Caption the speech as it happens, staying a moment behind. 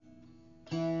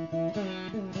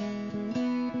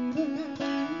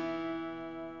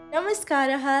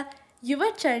नमस्कारः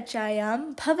युवचर्चायां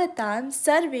भवतां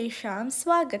सर्वेषां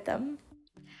स्वागतम्.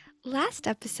 Last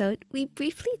episode, we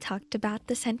briefly talked about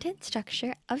the sentence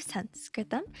structure of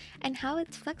Sanskritam and how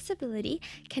its flexibility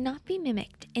cannot be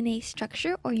mimicked in a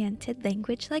structure-oriented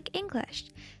language like English.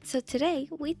 So today,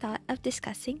 we thought of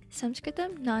discussing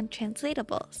Sanskritam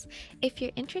non-translatables. If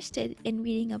you're interested in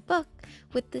reading a book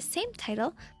with the same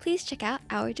title, please check out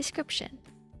our description.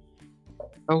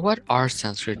 So what are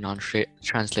Sanskrit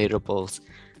non-translatables?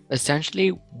 Essentially,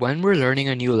 when we're learning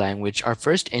a new language, our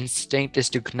first instinct is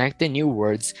to connect the new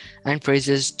words and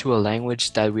phrases to a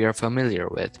language that we are familiar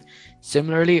with.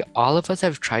 Similarly, all of us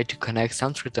have tried to connect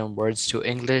Sanskritam words to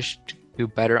English to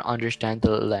better understand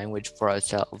the language for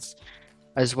ourselves,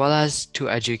 as well as to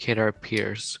educate our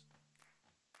peers.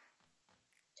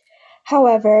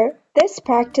 However, this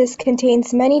practice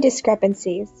contains many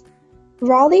discrepancies.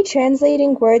 Rawly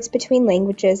translating words between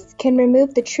languages can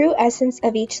remove the true essence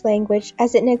of each language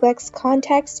as it neglects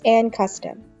context and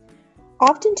custom.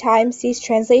 Oftentimes, these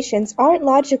translations aren't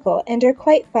logical and are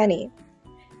quite funny.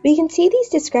 We can see these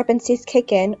discrepancies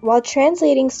kick in while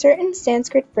translating certain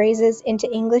Sanskrit phrases into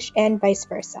English and vice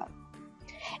versa.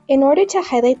 In order to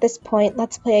highlight this point,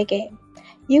 let's play a game.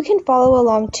 You can follow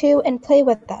along too and play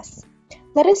with us.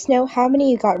 Let us know how many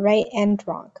you got right and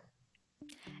wrong.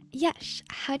 Yash,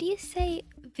 how do you say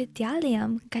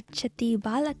Vidyalayam gacchati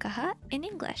balakaha in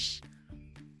English?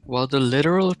 Well, the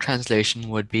literal translation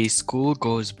would be school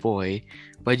goes boy,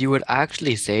 but you would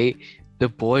actually say the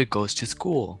boy goes to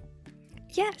school.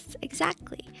 Yes,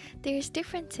 exactly. There's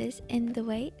differences in the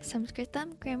way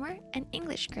Sanskritam grammar and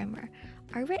English grammar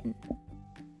are written.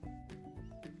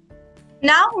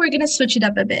 Now we're going to switch it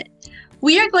up a bit.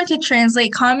 We are going to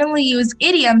translate commonly used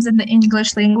idioms in the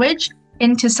English language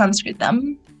into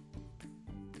Sanskritam.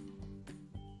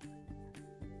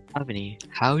 Avani,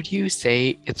 how do you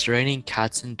say it's raining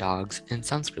cats and dogs in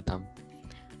Sanskritam?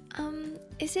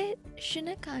 Is it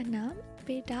Shunakanam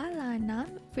Vedalanam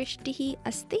Vrishtihi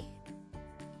Asti?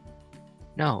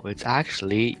 No, it's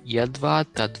actually Yadva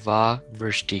Tadva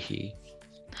Vrishtihi.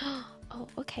 Oh,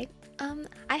 okay.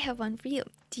 I have one for you.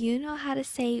 Do you know how to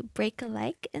say break a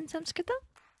leg in Sanskritam?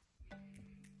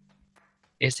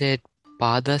 Is it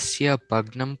Padasya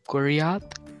Bhagnam Kuryat?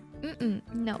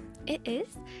 No, it is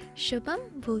Shubham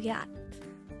Bhuyat.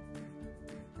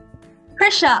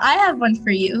 Krisha, I have one for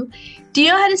you. Do you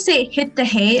know how to say hit the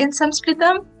hay in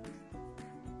Sanskritam?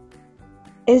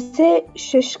 Is it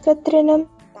Shushkatrinam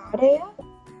Taraya?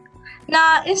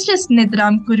 Nah, it's just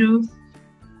Nidram Kuru.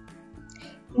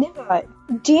 Niva,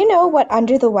 do you know what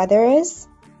under the weather is?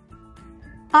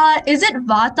 Is it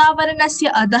Vata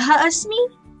Varanasya Adaha Asmi?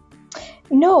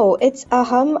 No, it's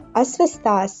Aham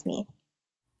Asvastha Asmi.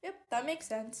 Yep, that makes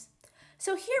sense.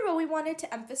 So here what we wanted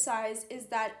to emphasize is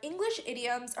that English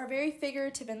idioms are very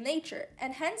figurative in nature,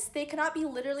 and hence they cannot be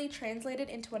literally translated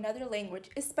into another language,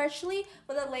 especially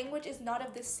when the language is not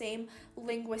of the same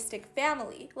linguistic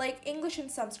family, like English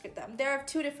and Sanskritam. They are of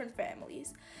two different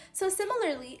families. So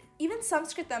similarly, even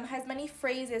Sanskritam has many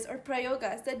phrases or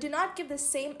prayogas that do not give the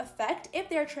same effect if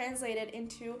they are translated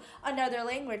into another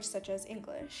language such as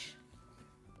English.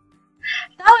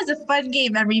 That was a fun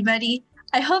game, everybody.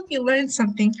 I hope you learned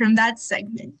something from that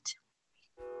segment.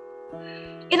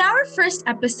 In our first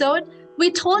episode,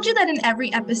 we told you that in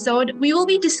every episode, we will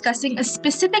be discussing a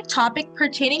specific topic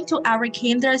pertaining to our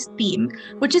Kendra's theme,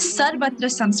 which is Sarvatra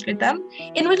Sanskritam,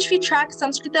 in which we track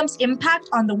Sanskritam's impact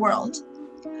on the world.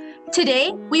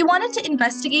 Today, we wanted to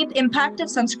investigate the impact of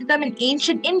Sanskritam in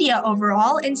ancient India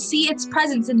overall and see its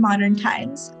presence in modern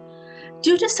times.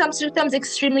 Due to Sanskritam's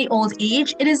extremely old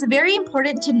age, it is very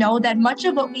important to know that much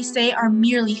of what we say are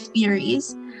merely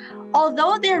theories.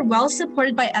 Although they are well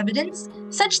supported by evidence,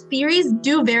 such theories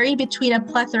do vary between a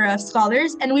plethora of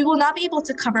scholars, and we will not be able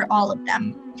to cover all of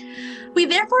them. We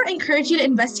therefore encourage you to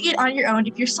investigate on your own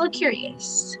if you're still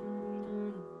curious.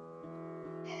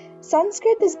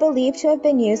 Sanskrit is believed to have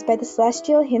been used by the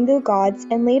celestial Hindu gods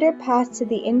and later passed to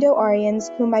the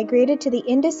Indo-Aryans who migrated to the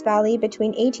Indus Valley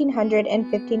between 1800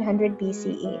 and 1500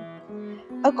 BCE.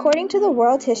 According to the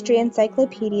World History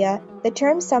Encyclopedia, the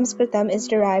term Samskritam is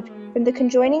derived from the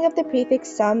conjoining of the prefix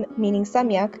sam meaning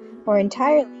samyak or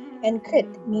entirely and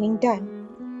krit meaning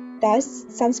done. Thus,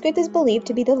 Sanskrit is believed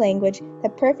to be the language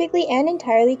that perfectly and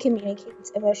entirely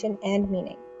communicates emotion and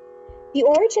meaning. The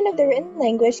origin of the written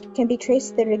language can be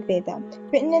traced to the Rig Veda,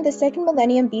 written in the 2nd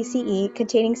millennium BCE,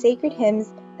 containing sacred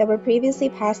hymns that were previously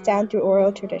passed down through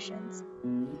oral traditions.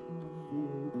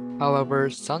 However,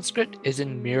 Sanskrit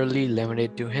isn't merely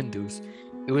limited to Hindus.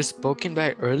 It was spoken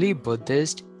by early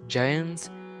Buddhists, Jains,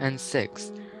 and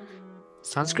Sikhs.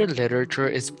 Sanskrit literature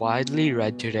is widely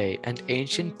read today, and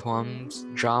ancient poems,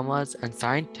 dramas, and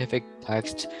scientific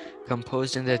texts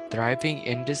composed in the thriving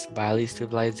Indus Valley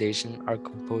civilization are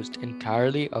composed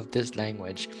entirely of this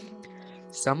language.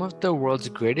 Some of the world's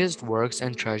greatest works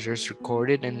and treasures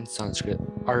recorded in Sanskrit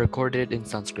are recorded in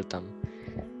Sanskritam.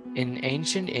 In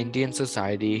ancient Indian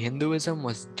society, Hinduism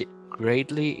was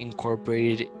greatly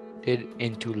incorporated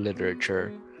into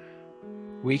literature.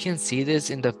 We can see this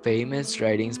in the famous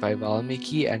writings by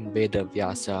Valmiki and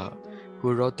Vedavyasa,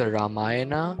 who wrote the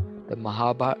Ramayana,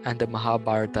 and the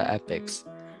Mahabharata epics.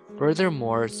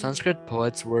 Furthermore, Sanskrit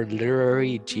poets were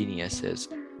literary geniuses.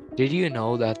 Did you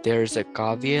know that there is a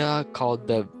kavya called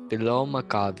the Viloma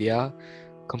Kavya,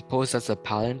 composed as a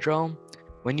palindrome?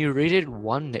 When you read it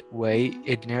one way,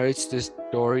 it narrates the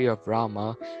story of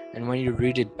Rama, and when you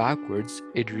read it backwards,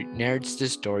 it narrates the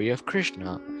story of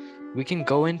Krishna. We can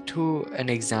go into an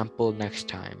example next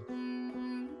time.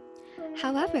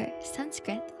 However,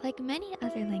 Sanskrit, like many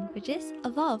other languages,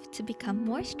 evolved to become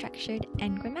more structured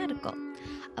and grammatical.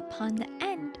 Upon the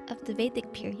end of the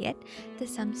Vedic period, the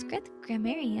Sanskrit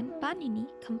grammarian Panini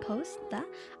composed the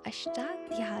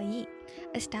Ashtadhyayi,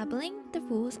 establishing the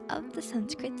rules of the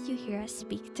Sanskrit you hear us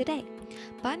speak today.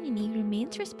 Panini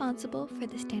remains responsible for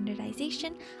the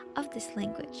standardization of this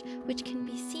language, which can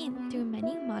be seen through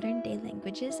many modern-day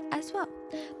languages as well.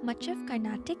 Much of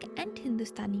Carnatic and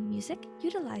Hindustani music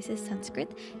utilizes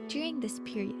Sanskrit during this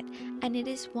period, and it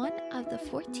is one of the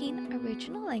 14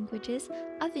 original languages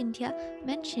of India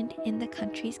mentioned in the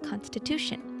country's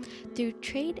constitution. Through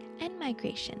trade and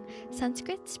migration,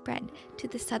 Sanskrit spread to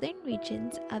the southern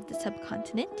regions of the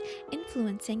subcontinent,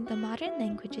 influencing the modern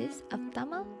languages of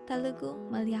Tamil, Telugu,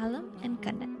 Malayalam, and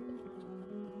Kannada.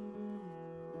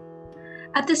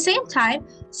 At the same time,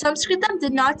 Sanskritam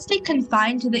did not stay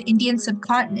confined to the Indian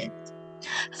subcontinent.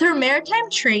 Through maritime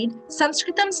trade,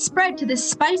 Sanskritam spread to the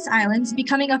Spice Islands,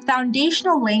 becoming a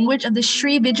foundational language of the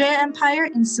Sri Vijaya Empire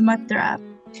in Sumatra.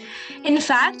 In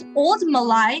fact, Old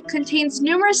Malay contains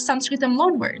numerous Sanskritam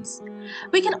loanwords.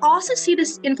 We can also see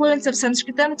this influence of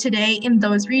Sanskritam today in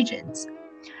those regions.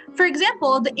 For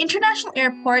example, the international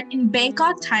airport in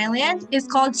Bangkok, Thailand is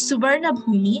called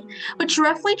Suvarnabhumi, which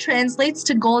roughly translates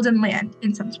to golden land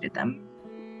in Sanskritam.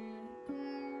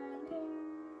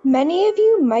 Many of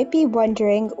you might be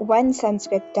wondering when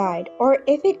Sanskrit died, or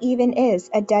if it even is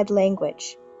a dead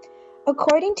language.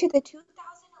 According to the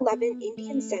 2011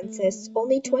 Indian census,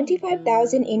 only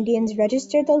 25,000 Indians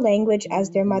registered the language as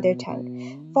their mother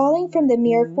tongue, falling from the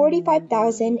mere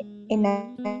 45,000 in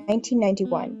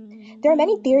 1991. There are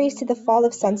many theories to the fall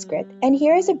of Sanskrit, and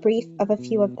here is a brief of a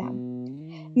few of them.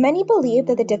 Many believe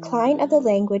that the decline of the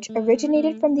language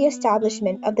originated from the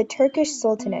establishment of the Turkish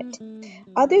Sultanate.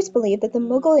 Others believe that the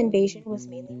Mughal invasion was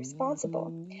mainly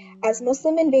responsible. As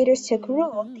Muslim invaders took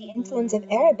rule, the influence of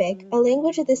Arabic, a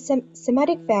language of the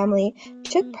Semitic family,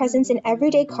 took presence in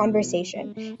everyday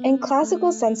conversation, and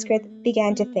classical Sanskrit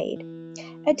began to fade.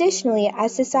 Additionally,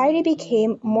 as society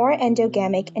became more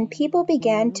endogamic and people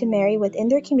began to marry within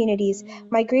their communities,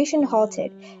 migration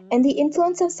halted, and the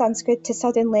influence of Sanskrit to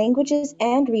southern languages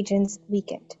and regions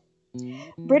weakened.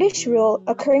 British rule,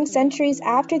 occurring centuries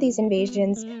after these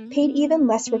invasions, paid even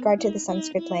less regard to the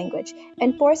Sanskrit language,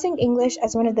 enforcing English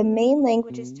as one of the main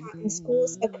languages taught in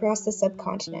schools across the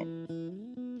subcontinent.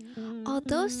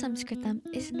 Although Sanskritam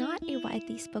is not a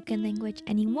widely spoken language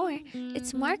anymore,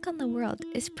 its mark on the world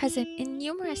is present in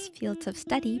numerous fields of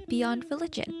study beyond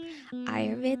religion.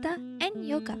 Ayurveda and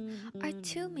yoga are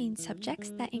two main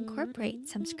subjects that incorporate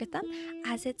Sanskritam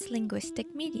as its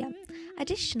linguistic medium.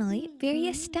 Additionally,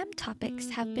 various STEM topics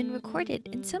have been recorded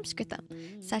in Sanskritam,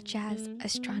 such as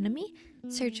astronomy,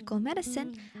 surgical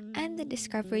medicine, and the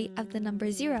discovery of the number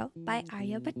 0 by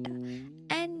Aryabhatta,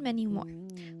 and many more.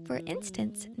 For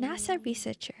instance, NASA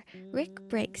researcher Rick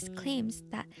Briggs claims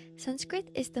that Sanskrit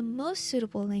is the most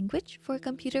suitable language for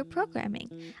computer programming,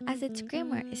 as its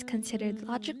grammar is considered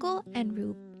logical and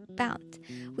rule-bound.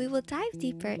 We will dive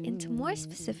deeper into more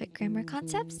specific grammar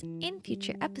concepts in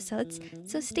future episodes,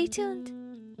 so stay tuned.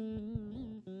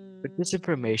 With this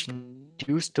information,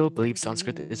 do you still believe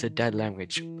Sanskrit is a dead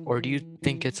language, or do you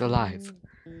think it's alive?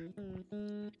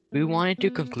 We wanted to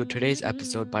conclude today's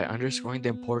episode by underscoring the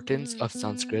importance of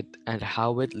Sanskrit and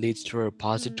how it leads to a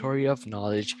repository of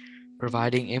knowledge,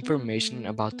 providing information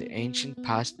about the ancient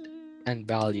past and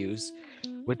values.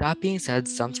 With that being said,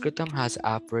 Sanskritam has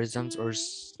aphorisms or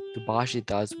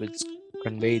subhashitas which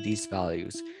convey these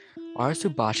values. Our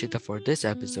subhashita for this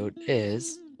episode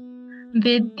is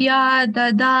Vidya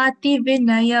dadati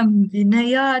vinayam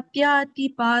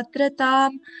vinayatyati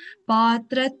patratam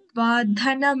patratva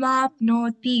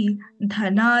dhanamapnoti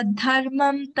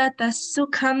dhanadharmam tatas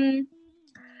sukham.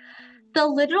 The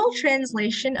literal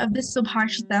translation of this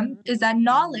Subhashitam is that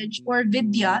knowledge or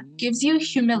vidya gives you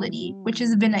humility, which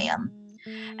is vinayam.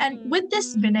 And with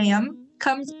this vinayam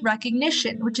comes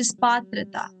recognition, which is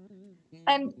patrata.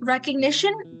 And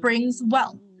recognition brings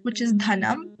wealth, which is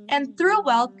dhanam. And through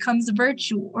wealth comes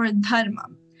virtue or dharma.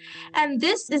 And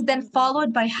this is then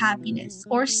followed by happiness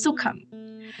or sukham.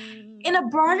 In a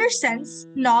broader sense,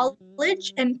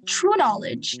 knowledge and true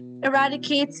knowledge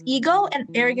eradicates ego and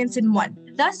arrogance in one,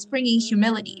 thus bringing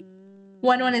humility.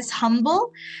 When one is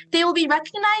humble, they will be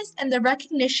recognized, and the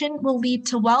recognition will lead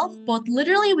to wealth, both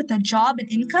literally with a job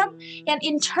and income, and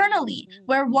internally,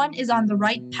 where one is on the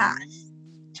right path.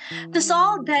 This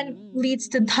all then leads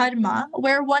to dharma,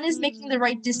 where one is making the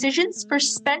right decisions for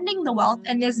spending the wealth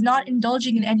and is not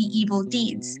indulging in any evil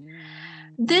deeds.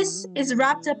 This is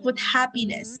wrapped up with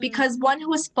happiness because one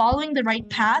who is following the right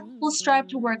path will strive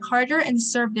to work harder and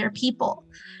serve their people.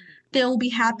 They will be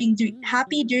happy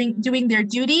during doing their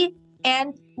duty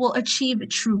and will achieve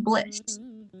true bliss.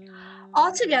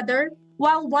 Altogether,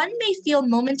 while one may feel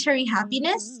momentary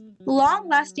happiness,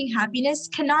 long-lasting happiness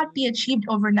cannot be achieved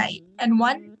overnight, and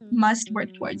one must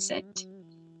work towards it.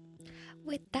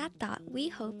 With that thought, we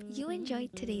hope you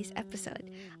enjoyed today's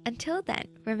episode. Until then,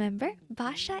 remember,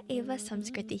 Bhasha eva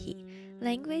Samskritihi.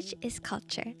 Language is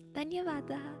culture.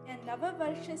 Dhanyavada. And Nava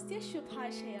Varshasya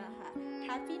Shubhashayaha.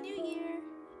 Happy New Year!